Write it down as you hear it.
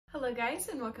Hello guys,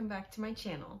 and welcome back to my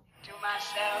channel. To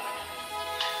myself,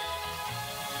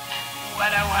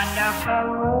 what a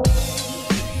wonderful world.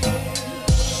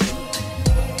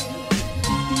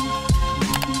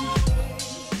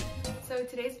 So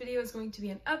today's video is going to be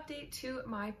an update to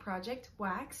my project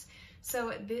Wax.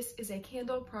 So this is a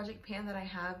candle project pan that I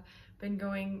have been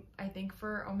going, I think,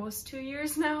 for almost 2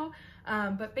 years now.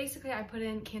 But basically I put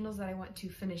in candles that I want to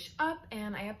finish up,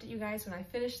 and I update you guys when I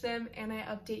finish them, and I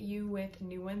update you with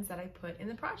new ones that I put in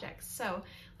the project. So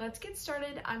let's get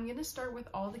started. I'm gonna start with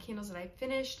all the candles that I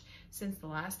finished since the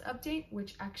last update,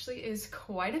 which actually is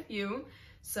quite a few.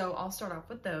 So I'll start off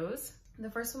with those.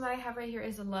 The first one that I have right here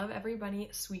is the Love Every Bunny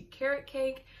Sweet Carrot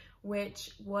Cake,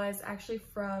 which was actually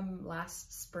from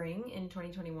last spring in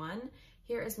 2021.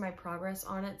 Here is my progress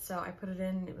on it. So I put it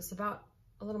in, it was about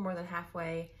a little more than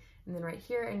halfway. And then right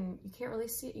here, and you can't really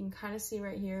see it, you can kind of see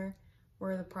right here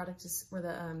where the product is, where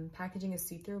the packaging is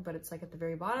see-through, but it's like at the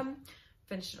very bottom.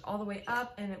 Finished it all the way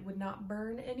up and it would not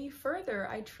burn any further.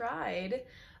 I tried.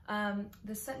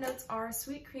 The scent notes are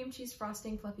sweet cream cheese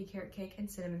frosting, fluffy carrot cake, and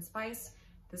cinnamon spice.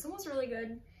 This one was really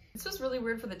good. This was really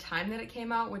weird for the time that it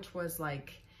came out, which was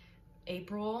like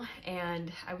April,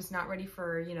 and I was not ready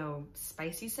for, you know,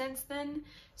 spicy scents then.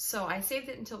 So I saved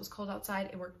it until it was cold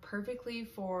outside. It worked perfectly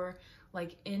for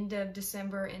like end of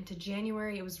December into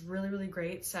January. It was really, really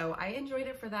great. So I enjoyed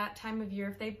it for that time of year.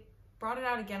 If they brought it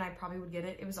out again, I probably would get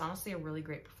it. It was honestly a really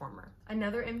great performer.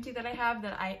 Another empty that I have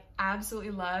that I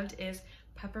absolutely loved is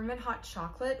Peppermint Hot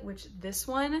Chocolate, which this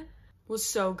one was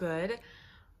so good.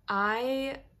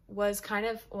 I was kind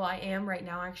of, well, I am right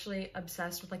now actually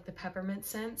obsessed with like the peppermint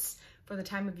scents for the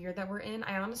time of year that we're in.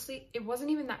 I honestly, it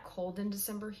wasn't even that cold in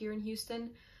December here in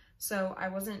Houston, so I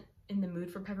wasn't in the mood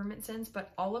for peppermint scents,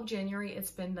 but all of January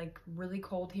it's been like really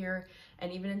cold here,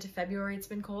 and even into February it's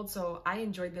been cold, so I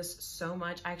enjoyed this so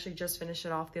much. I actually just finished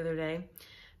it off the other day.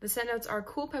 The scent notes are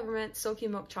cool peppermint, silky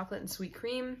milk chocolate, and sweet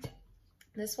cream.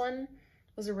 This one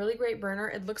was a really great burner.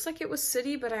 It looks like it was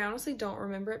city, but I honestly don't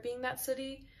remember it being that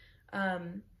city.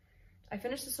 I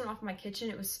finished this one off in my kitchen.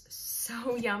 It was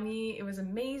so yummy. It was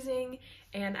amazing.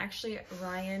 And actually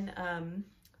Ryan,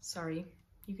 sorry,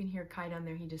 you can hear Kai down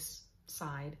there. He just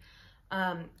sighed.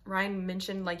 Ryan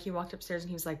mentioned, like, he walked upstairs and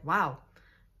he was like, wow,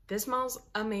 this smells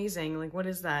amazing. Like, what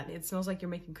is that? It smells like you're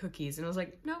making cookies. And I was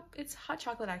like, nope, it's hot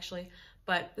chocolate actually.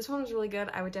 But this one was really good.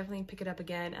 I would definitely pick it up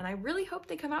again. And I really hope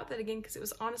they come out with it again because it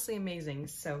was honestly amazing.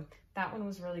 So that one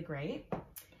was really great.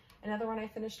 Another one I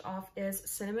finished off is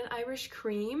Cinnamon Irish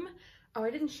Cream. Oh, I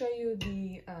didn't show you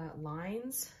the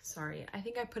lines. Sorry, I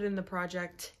think I put in the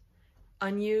project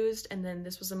unused, and then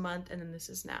this was a month, and then this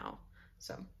is now.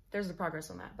 So there's the progress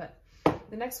on that. But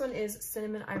the next one is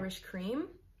Cinnamon Irish Cream,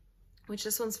 which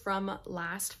this one's from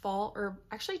last fall, or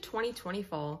actually 2020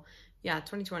 fall. Yeah,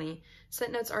 2020.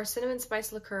 Scent notes are cinnamon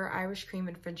spice liqueur, Irish cream,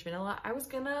 and French vanilla. I was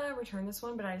gonna return this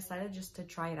one, but I decided just to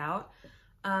try it out.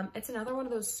 It's another one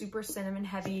of those super cinnamon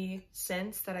heavy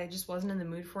scents that I just wasn't in the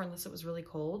mood for unless it was really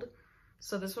cold.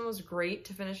 So this one was great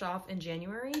to finish off in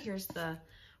January. Here's the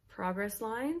progress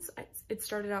lines. It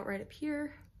started out right up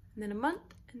here, and then a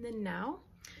month, and then now.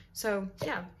 So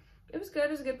yeah, it was good. It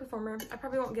was a good performer. I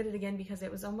probably won't get it again because it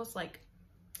was almost like,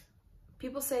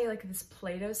 people say like this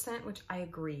Play-Doh scent, which I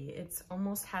agree. It's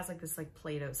almost has like this like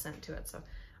Play-Doh scent to it. So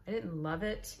I didn't love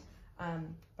it,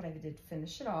 but I did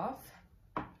finish it off.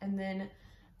 And then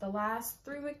the last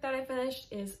 3 wick that I finished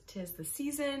is 'Tis the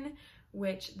Season,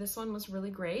 which this one was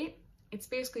really great. It's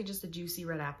basically just a juicy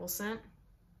red apple scent.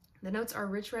 The notes are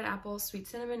rich red apple, sweet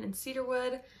cinnamon, and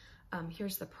cedarwood.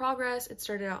 Here's the progress. It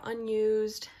started out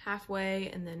unused, halfway,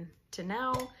 and then to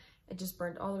now. It just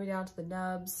burned all the way down to the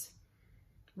nubs.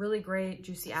 Really great,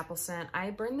 juicy apple scent.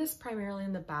 I burned this primarily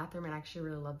in the bathroom and actually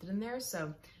really loved it in there,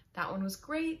 so that one was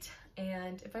great.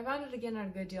 And if I found it again at a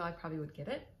good deal, I probably would get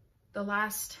it. The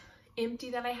last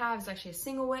empty that I have is actually a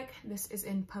single wick. This is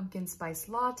in Pumpkin Spice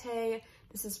Latte.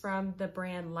 This is from the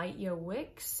brand Light Yo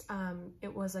Wicks.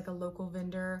 It was like a local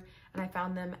vendor, and I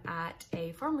found them at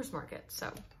a farmer's market.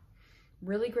 So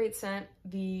really great scent.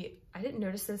 I didn't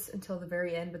notice this until the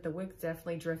very end, but the wick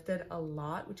definitely drifted a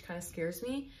lot, which kind of scares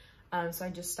me. So I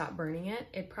just stopped burning it.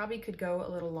 It probably could go a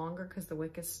little longer because the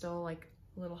wick is still like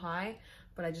a little high,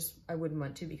 but I wouldn't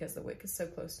want to because the wick is so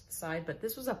close to the side. But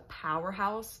this was a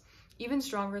powerhouse, even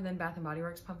stronger than Bath & Body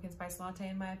Works Pumpkin Spice Latte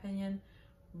in my opinion.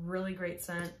 Really great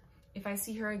scent. If I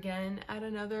see her again at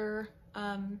another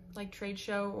like trade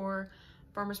show or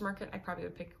farmer's market, I probably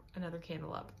would pick another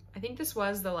candle up. I think this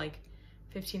was the like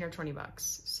 15 or 20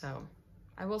 bucks. So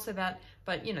I will say that,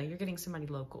 but you know, you're getting somebody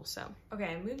local. So, okay,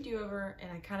 I moved you over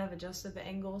and I kind of adjusted the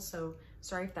angle. So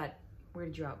sorry if that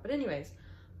weirded you out, but anyways,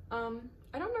 I don't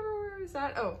remember where Where is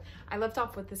that? Oh, I left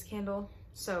off with this candle.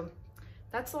 So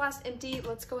that's the last empty.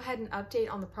 Let's go ahead and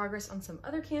update on the progress on some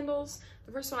other candles.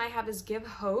 The first one I have is Give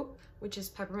Hope, which is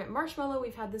peppermint marshmallow.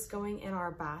 We've had this going in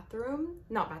our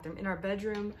in our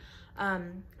bedroom.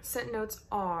 Scent notes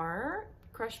are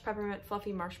crushed peppermint,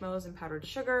 fluffy marshmallows, and powdered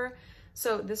sugar.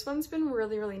 So this one's been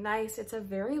really, really nice. It's a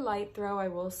very light throw, I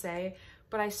will say,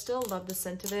 but I still love the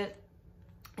scent of it.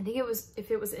 I think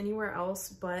if it was anywhere else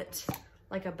but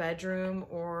like a bedroom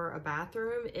or a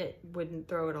bathroom, it wouldn't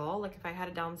throw at all. Like if I had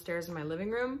it downstairs in my living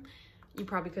room, you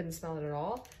probably couldn't smell it at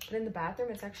all. But in the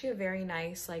bathroom, it's actually a very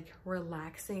nice, like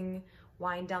relaxing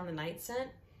wind down the night scent.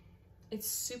 It's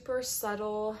super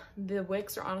subtle. The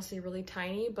wicks are honestly really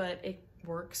tiny, but it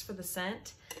works for the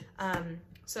scent.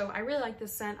 So I really like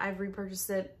this scent. I've repurchased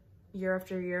it year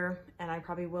after year, and I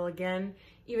probably will again.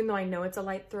 Even though I know it's a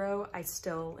light throw, I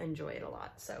still enjoy it a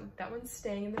lot. So that one's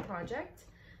staying in the project.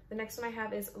 The next one I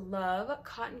have is Love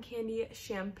Cotton Candy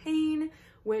Champagne,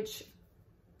 which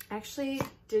actually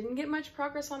didn't get much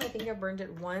progress on. I think I burned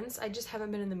it once. I just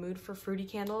haven't been in the mood for fruity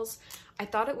candles. I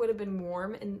thought it would have been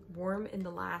warm in the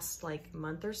last like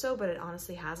month or so, but it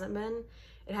honestly hasn't been.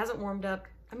 It hasn't warmed up,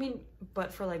 I mean,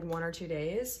 but for like 1 or 2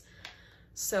 days.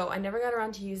 So I never got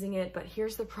around to using it, but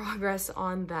here's the progress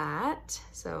on that.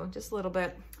 So just a little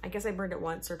bit. I guess I burned it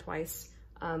once or twice.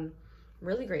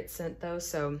 Really great scent though,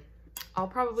 so I'll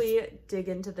probably dig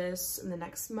into this in the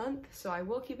next month. So I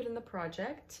will keep it in the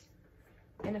project.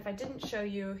 And if I didn't show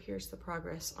you, here's the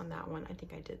progress on that one. I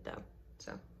think I did though.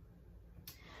 So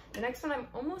the next one I'm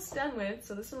almost done with.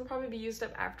 So this one will probably be used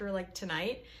up after like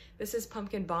tonight. This is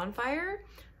Pumpkin Bonfire.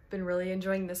 Been really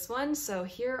enjoying this one. So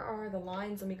here are the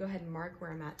lines. Let me go ahead and mark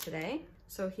where I'm at today.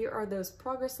 So here are those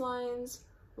progress lines.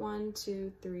 1,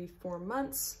 2, 3, 4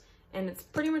 months. And it's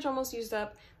pretty much almost used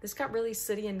up. This got really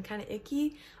sooty and kind of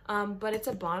icky, but it's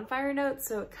a bonfire note,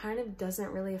 so it kind of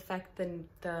doesn't really affect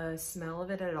the smell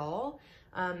of it at all.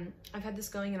 I've had this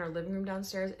going in our living room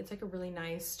downstairs. It's like a really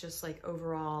nice, just like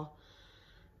overall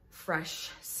fresh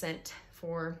scent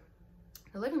for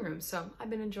the living room. So I've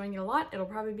been enjoying it a lot. It'll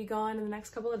probably be gone in the next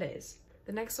couple of days.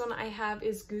 The next one I have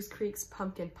is Goose Creek's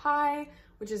Pumpkin Pie,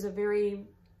 which is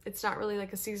it's not really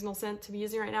like a seasonal scent to be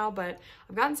using right now, but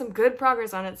I've gotten some good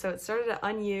progress on it. So it started at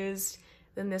unused,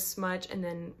 then this much, and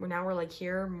then we're like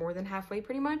here more than halfway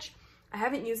pretty much. I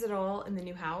haven't used it all in the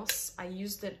new house. I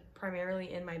used it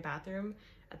primarily in my bathroom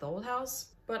at the old house,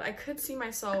 but I could see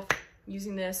myself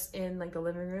using this in like the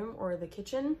living room or the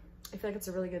kitchen. I feel like it's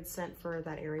a really good scent for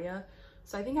that area.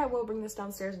 So I think I will bring this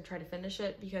downstairs and try to finish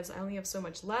it because I only have so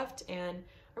much left, and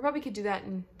I probably could do that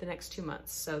in the next 2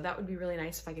 months. So that would be really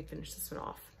nice if I could finish this one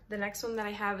off. The next one that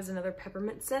I have is another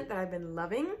peppermint scent that I've been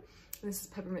loving. This is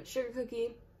Peppermint Sugar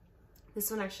Cookie.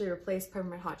 This one actually replaced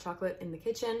peppermint hot chocolate in the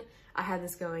kitchen. I had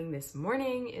this going this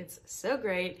morning. It's so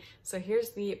great. So here's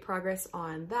the progress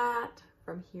on that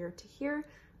from here to here.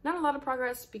 Not a lot of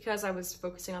progress because I was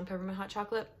focusing on peppermint hot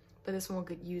chocolate, but this one will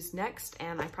get used next,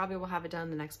 and I probably will have it done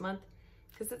the next month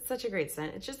because it's such a great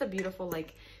scent. It's just a beautiful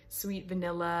like sweet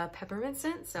vanilla peppermint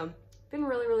scent. So been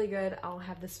really, really good. I'll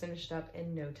have this finished up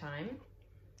in no time.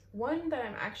 One that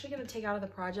I'm actually going to take out of the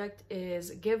project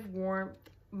is Give Warmth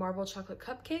Marble Chocolate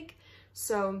Cupcake.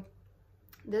 So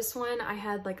this one I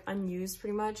had like unused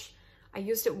pretty much. I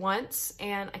used it once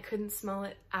and I couldn't smell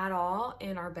it at all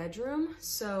in our bedroom.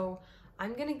 So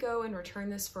I'm going to go and return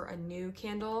this for a new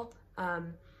candle.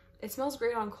 It smells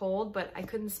great on cold, but I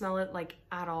couldn't smell it like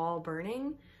at all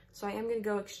burning. So I am going to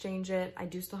go exchange it. I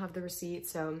do still have the receipt.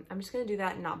 So I'm just going to do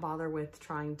that and not bother with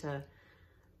trying to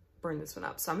burn this one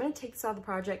up. So I'm going to take this out of the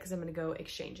project because I'm going to go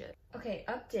exchange it. Okay,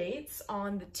 updates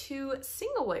on the 2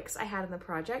 single wicks I had in the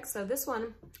project. So this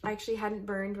one I actually hadn't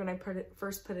burned when I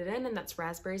first put it in, and that's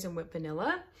raspberries and whipped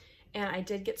vanilla. And I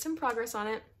did get some progress on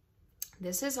it.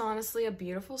 This is honestly a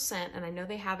beautiful scent, and I know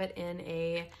they have it in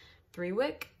a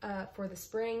 3-wick for the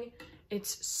spring.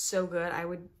 It's so good. I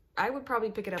would probably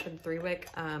pick it up in 3-wick.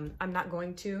 I'm not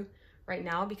going to right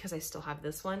now because I still have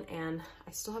this one and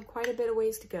I still have quite a bit of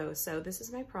ways to go. So this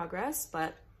is my progress,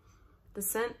 but the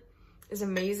scent is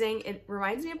amazing. It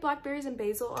reminds me of blackberries and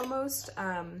basil almost,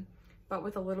 but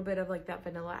with a little bit of like that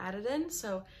vanilla added in.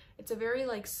 So it's a very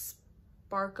like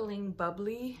sparkling,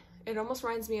 bubbly. It almost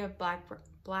reminds me of what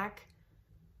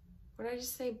did I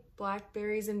just say?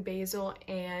 Blackberries and basil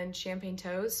and champagne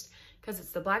toast, because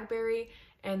it's the blackberry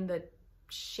and the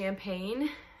champagne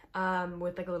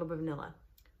with like a little bit of vanilla.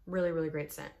 Really, really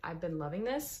great scent. I've been loving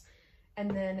this.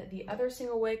 And then the other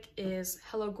single wick is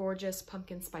Hello Gorgeous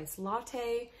Pumpkin Spice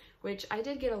Latte, which I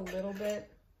did get a little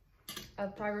bit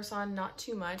of progress on, not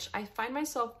too much. I find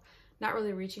myself not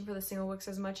really reaching for the single wicks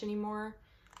as much anymore.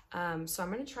 So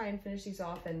I'm gonna try and finish these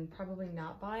off and probably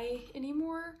not buy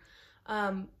anymore.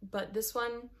 But this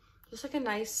one, just like a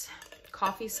nice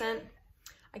coffee scent.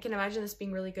 I can imagine this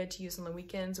being really good to use on the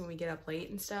weekends when we get up late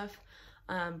and stuff.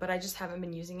 But I just haven't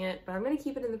been using it, but I'm gonna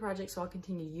keep it in the project, so I'll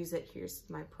continue to use it. Here's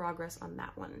my progress on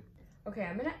that one. Okay,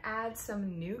 I'm gonna add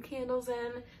some new candles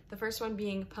in. The first one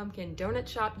being Pumpkin Donut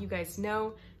Shop. You guys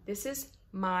know this is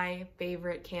my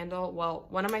favorite candle. Well,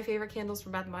 one of my favorite candles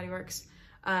from Bath & Body Works.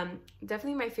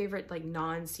 Definitely my favorite like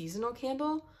non-seasonal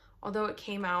candle, although it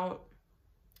came out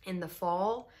in the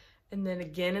fall and then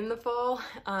again in the fall.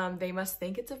 They must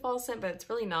think it's a fall scent, but it's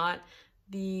really not.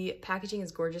 The packaging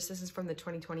is gorgeous. This is from the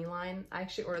 2020 line. I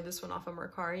actually ordered this one off of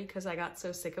Mercari because I got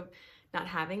so sick of not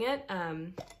having it.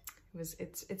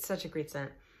 It's such a great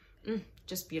scent.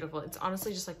 Just beautiful. It's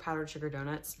honestly just like powdered sugar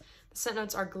donuts. The scent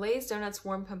notes are glazed donuts,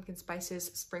 warm pumpkin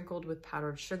spices, sprinkled with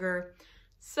powdered sugar.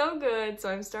 So good. So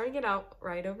I'm starting it out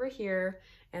right over here,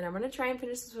 and I'm gonna try and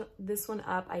finish this one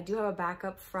up. I do have a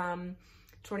backup from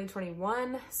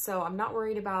 2021, so I'm not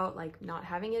worried about like not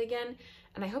having it again.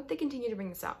 And I hope they continue to bring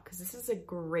this out because this is a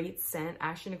great scent.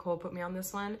 Ashley Nicole put me on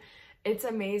this one. It's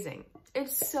amazing.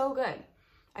 It's so good.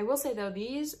 I will say though,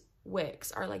 these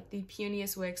wicks are like the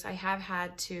puniest wicks. I have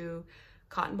had to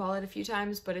cotton ball it a few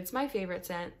times, but it's my favorite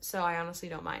scent, so I honestly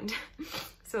don't mind.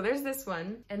 So there's this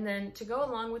one. And then to go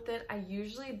along with it, I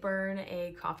usually burn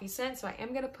a coffee scent. So I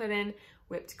am gonna put in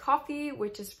whipped coffee,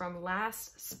 which is from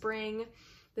last spring.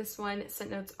 This one,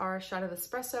 scent notes are shot of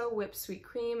espresso, whipped sweet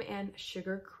cream, and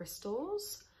sugar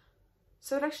crystals.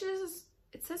 So it actually is,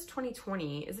 it says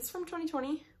 2020. Is this from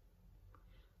 2020?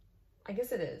 I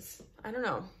guess it is. I don't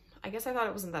know. I guess I thought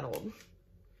it wasn't that old.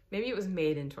 Maybe it was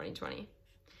made in 2020.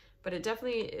 But it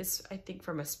definitely is, I think,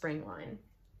 from a spring line.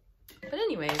 But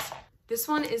anyways, this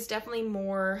one is definitely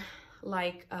more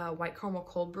like white caramel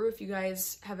cold brew. If you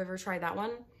guys have ever tried that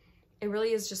one, it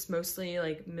really is just mostly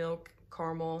like milk,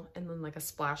 caramel, and then like a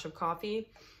splash of coffee.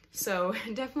 So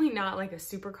definitely not like a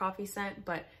super coffee scent,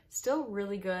 but still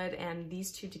really good. And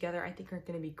these two together I think are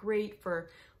gonna be great for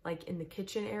like in the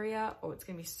kitchen area. Oh, it's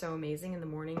gonna be so amazing in the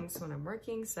mornings when I'm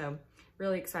working. So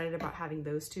really excited about having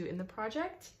those two in the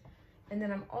project. And then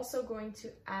I'm also going to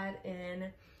add in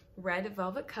red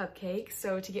velvet cupcake.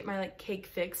 So to get my like cake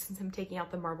fix, since I'm taking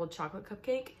out the marbled chocolate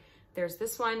cupcake, there's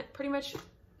this one, pretty much,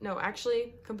 no,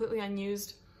 actually completely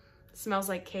unused. Smells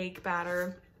like cake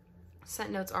batter.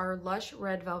 Scent notes are lush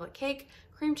red velvet cake,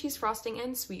 cream cheese frosting,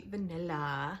 and sweet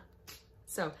vanilla.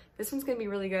 So this one's gonna be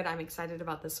really good. I'm excited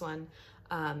about this one.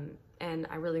 And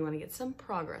I really wanna get some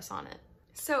progress on it.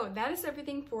 So that is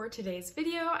everything for today's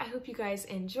video. I hope you guys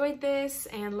enjoyed this,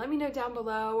 and let me know down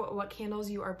below what candles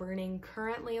you are burning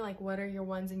currently. Like, what are your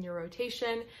ones in your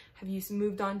rotation? Have you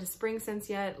moved on to spring scents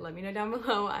yet? Let me know down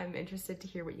below. I'm interested to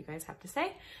hear what you guys have to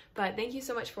say. But thank you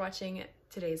so much for watching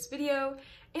today's video,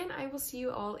 and I will see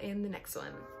you all in the next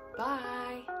one.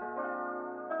 Bye.